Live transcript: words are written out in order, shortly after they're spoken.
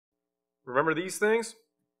Remember these things?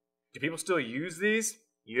 Do people still use these?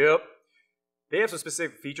 Yep. They have some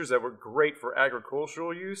specific features that were great for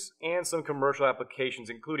agricultural use and some commercial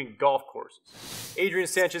applications, including golf courses. Adrian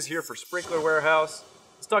Sanchez here for Sprinkler Warehouse.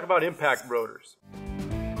 Let's talk about impact rotors.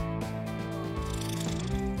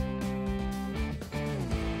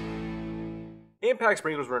 Impact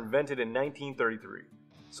sprinklers were invented in 1933,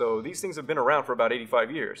 so these things have been around for about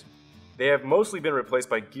 85 years. They have mostly been replaced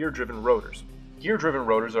by gear-driven rotors. Gear-driven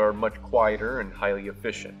rotors are much quieter and highly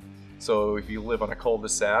efficient. So if you live on a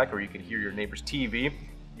cul-de-sac or you can hear your neighbor's TV,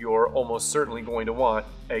 you're almost certainly going to want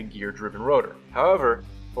a gear-driven rotor. However,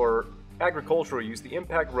 for agricultural use, the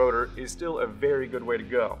impact rotor is still a very good way to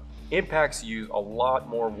go. Impacts use a lot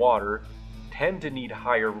more water, tend to need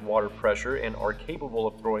higher water pressure, and are capable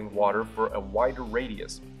of throwing water for a wider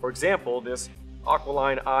radius. For example, this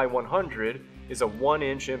Aqualine I100 is a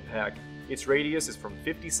 1-inch impact. Its radius is from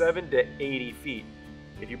 57 to 80 feet.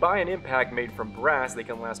 If you buy an impact made from brass, they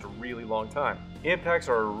can last a really long time. Impacts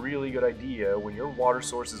are a really good idea when your water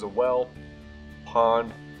source is a well,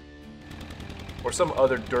 pond, or some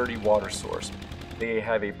other dirty water source. They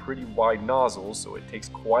have a pretty wide nozzle, so it takes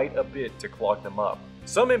quite a bit to clog them up.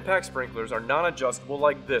 Some impact sprinklers are non-adjustable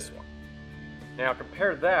like this one. Now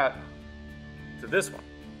compare that to this one.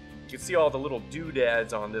 You can see all the little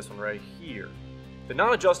doodads on this one right here. The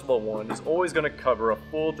non-adjustable one is always going to cover a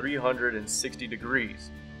full 360 degrees.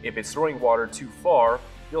 If it's throwing water too far,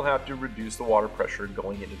 you'll have to reduce the water pressure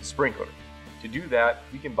going into the sprinkler. To do that,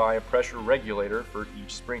 you can buy a pressure regulator for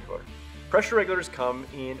each sprinkler. Pressure regulators come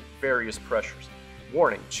in various pressures.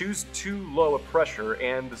 Warning, choose too low a pressure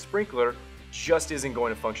and the sprinkler just isn't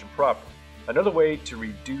going to function properly. Another way to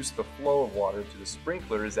reduce the flow of water to the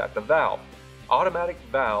sprinkler is at the valve. Automatic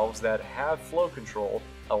valves that have flow control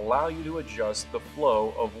allow you to adjust the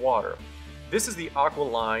flow of water. This is the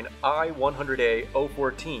Aqualine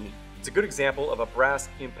I100A014. It's a good example of a brass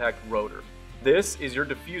impact rotor. This is your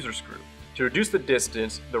diffuser screw. To reduce the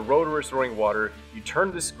distance the rotor is throwing water, you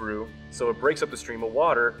turn the screw so it breaks up the stream of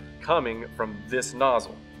water coming from this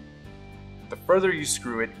nozzle. The further you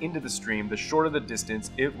screw it into the stream, the shorter the distance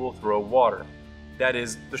it will throw water. That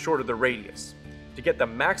is, the shorter the radius. To get the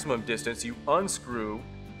maximum distance, you unscrew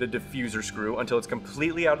the diffuser screw until it's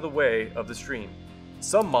completely out of the way of the stream.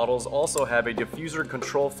 Some models also have a diffuser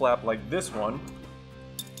control flap like this one.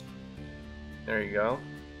 There you go.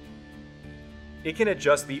 It can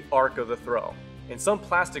adjust the arc of the throw. And some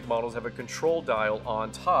plastic models have a control dial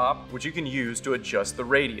on top, which you can use to adjust the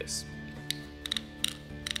radius.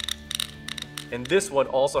 And this one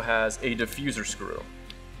also has a diffuser screw.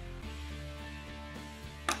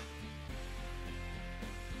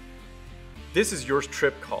 This is your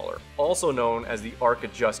trip collar, also known as the arc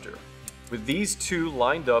adjuster. With these two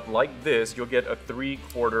lined up like this, you'll get a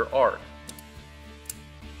 3/4 arc.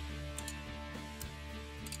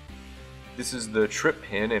 This is the trip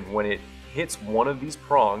pin, and when it hits one of these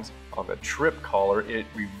prongs on the trip collar, it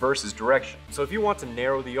reverses direction. So if you want to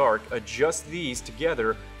narrow the arc, adjust these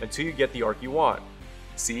together until you get the arc you want.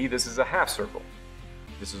 See, this is a half circle.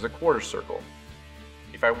 This is a quarter circle.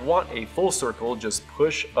 If I want a full circle, just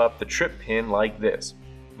push up the trip pin like this.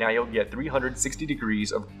 Now you'll get 360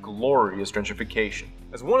 degrees of glorious gentrification.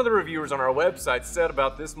 As one of the reviewers on our website said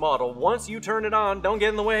about this model, once you turn it on, don't get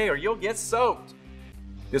in the way or you'll get soaked.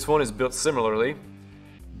 This one is built similarly.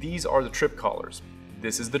 These are the trip collars.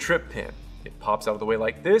 This is the trip pin. It pops out of the way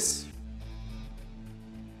like this,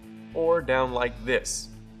 or down like this.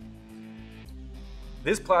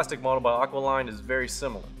 This plastic model by Aqualine is very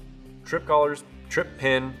similar. Trip collars, trip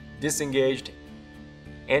pin, disengaged,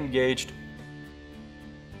 engaged,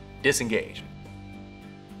 disengaged.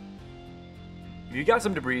 If you got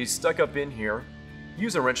some debris stuck up in here,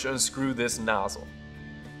 use a wrench to unscrew this nozzle.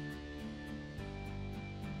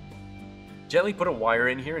 Gently put a wire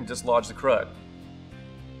in here and dislodge the crud.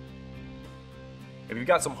 If you've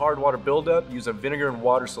got some hard water buildup, use a vinegar and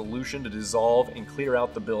water solution to dissolve and clear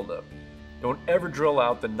out the buildup. Don't ever drill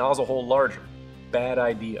out the nozzle hole larger. Bad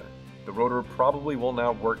idea. The rotor probably will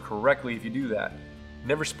not work correctly if you do that.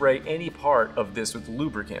 Never spray any part of this with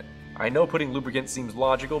lubricant. I know putting lubricant seems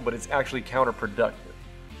logical, but it's actually counterproductive.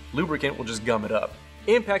 Lubricant will just gum it up.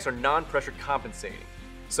 Impacts are non-pressure compensating.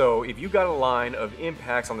 So if you've got a line of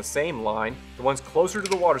impacts on the same line, the ones closer to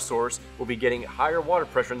the water source will be getting higher water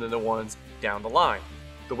pressure than the ones down the line.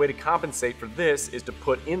 The way to compensate for this is to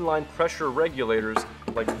put inline pressure regulators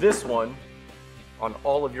like this one on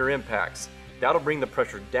all of your impacts. That'll bring the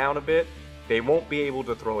pressure down a bit. They won't be able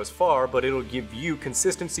to throw as far, but it'll give you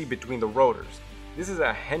consistency between the rotors. This is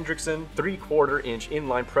a Hendrickson 3/4 inch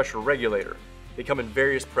inline pressure regulator. They come in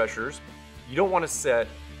various pressures. You don't want to set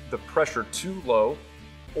the pressure too low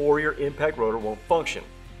or your impact rotor won't function.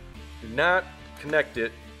 Do not connect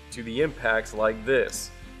it to the impacts like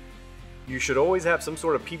this. You should always have some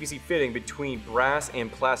sort of PVC fitting between brass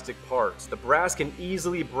and plastic parts. The brass can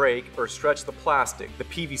easily break or stretch the plastic. The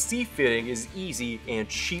PVC fitting is easy and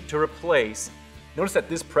cheap to replace. Notice that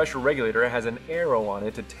this pressure regulator has an arrow on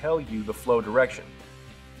it to tell you the flow direction.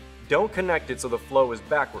 Don't connect it so the flow is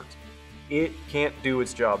backwards. It can't do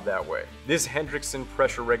its job that way. This Hendrickson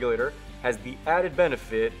pressure regulator has the added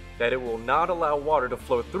benefit that it will not allow water to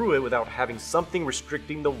flow through it without having something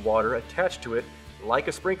restricting the water attached to it, like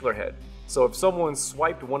a sprinkler head. So if someone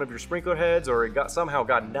swiped one of your sprinkler heads or it somehow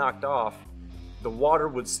got knocked off, the water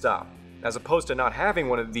would stop, as opposed to not having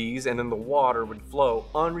one of these and then the water would flow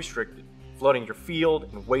unrestricted, flooding your field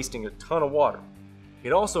and wasting a ton of water.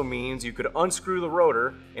 It also means you could unscrew the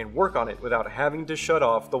rotor and work on it without having to shut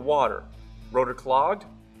off the water. Rotor clogged?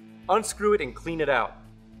 Unscrew it and clean it out.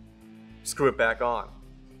 Screw it back on.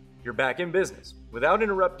 You're back in business without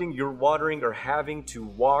interrupting your watering or having to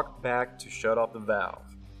walk back to shut off the valve.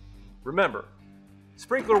 Remember,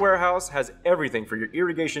 Sprinkler Warehouse has everything for your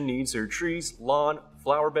irrigation needs so your trees, lawn,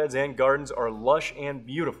 flower beds, and gardens are lush and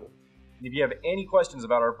beautiful. And if you have any questions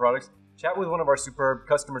about our products, chat with one of our superb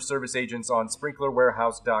customer service agents on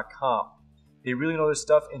sprinklerwarehouse.com. They really know their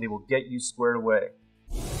stuff and they will get you squared away.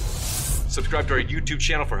 Subscribe to our YouTube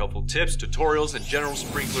channel for helpful tips, tutorials, and general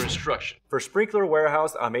sprinkler instruction. For Sprinkler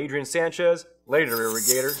Warehouse, I'm Adrian Sanchez. Later,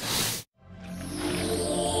 irrigator.